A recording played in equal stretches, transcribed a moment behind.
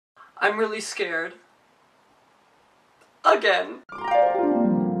I'm really scared. Again.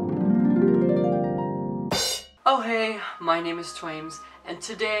 Oh hey, my name is Twames, and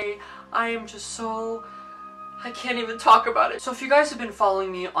today I am just so... I can't even talk about it. So if you guys have been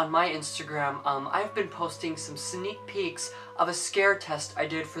following me on my Instagram, I've been posting some sneak peeks of a scare test I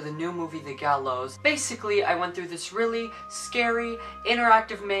did for the new movie, The Gallows. Basically, I went through this really scary,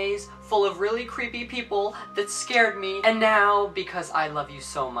 interactive maze full of really creepy people that scared me. And now, because I love you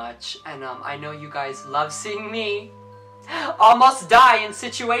so much, and I know you guys love seeing me almost die in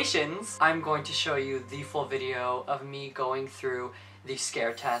situations, I'm going to show you the full video of me going through the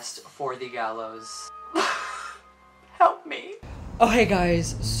scare test for The Gallows. Help me. Oh hey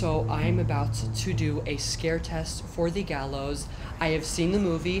guys, so I'm about to do a scare test for The Gallows. I have seen the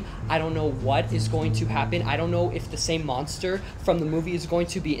movie. I don't know what is going to happen. I don't know if the same monster from the movie is going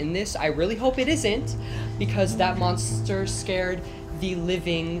to be in this. I really hope it isn't, because that monster scared the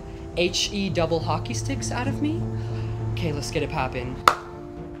living HE double hockey sticks out of me. Okay, let's get it poppin'.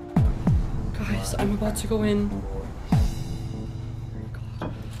 Guys, I'm about to go in.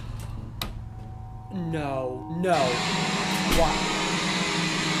 No.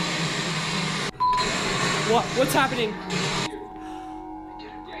 What? What's happening?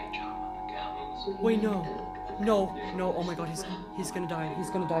 Wait, no. Oh my god, he's gonna die. He's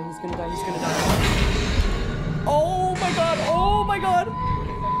gonna die. Oh my god. Oh.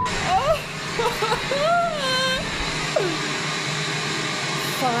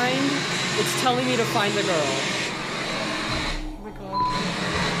 It's telling me to find the girl. Oh my god.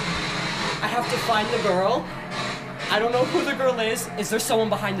 I have to find the girl. I don't know who the girl is. Is there someone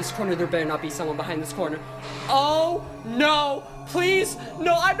behind this corner? There better not be someone behind this corner. Oh, no. Please.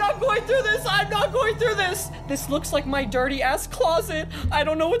 No, I'm not going through this. This looks like my dirty ass closet. I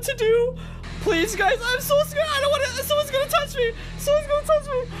don't know what to do. Please, guys, I'm so scared. I don't want to. Someone's going to touch me.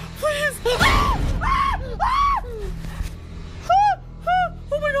 Please.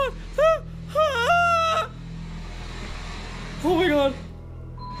 Oh my god. Oh my god.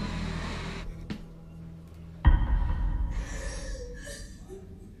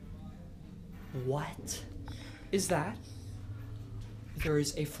 What is that? There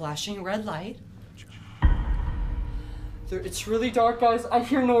is a flashing red light. It's really dark, guys. I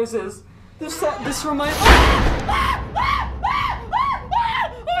hear noises. This reminds. Oh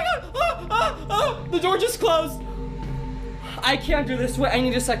my god! The door just closed. I can't do this. Wait, I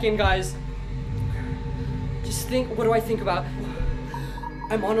need a second, guys. Just think. What do I think about?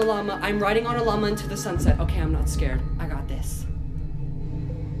 I'm on a llama. I'm riding on a llama into the sunset. Okay, I'm not scared. I got this.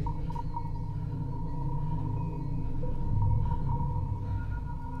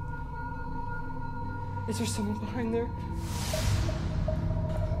 Is there someone behind there?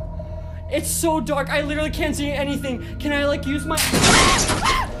 It's so dark, I literally can't see anything. Can I like use my... Oh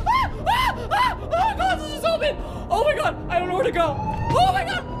my god, this is open! Oh my god, I don't know where to go. Oh my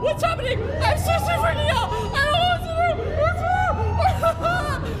god, what's happening? I'm so freaking out. I don't know what to do.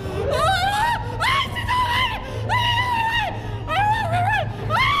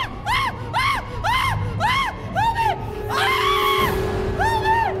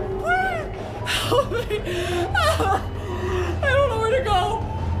 I don't know where to go.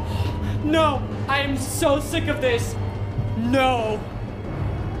 No, I am so sick of this. No.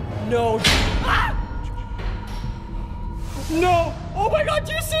 No. Oh my god,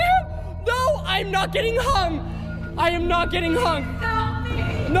 do you see him? No, I'm not getting hung. I am not getting hung. Help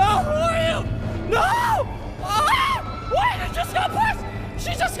me. No, who are you? No. Wait, I just got pushed.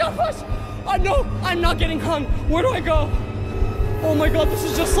 She just got pushed. No, I'm not getting hung. Where do I go? Oh my god, this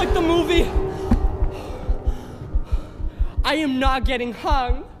is just like the movie. I am not getting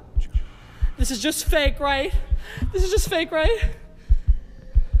hung. This is just fake, right?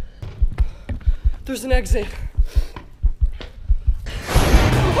 There's an exit.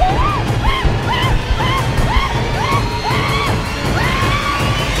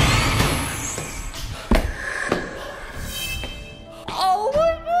 Oh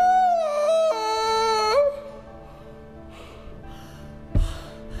my god!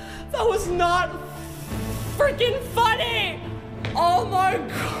 That was not freaking funny! Oh my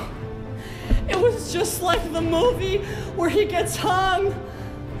god! It was just like the movie where he gets hung.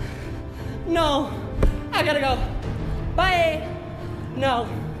 No, I gotta go. Bye! No.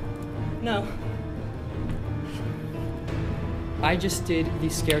 I just did the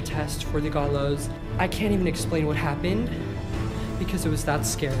scare test for The Gallows. I can't even explain what happened because it was that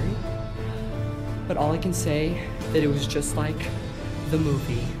scary. But all I can say that it was just like the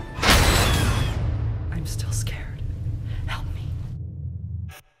movie.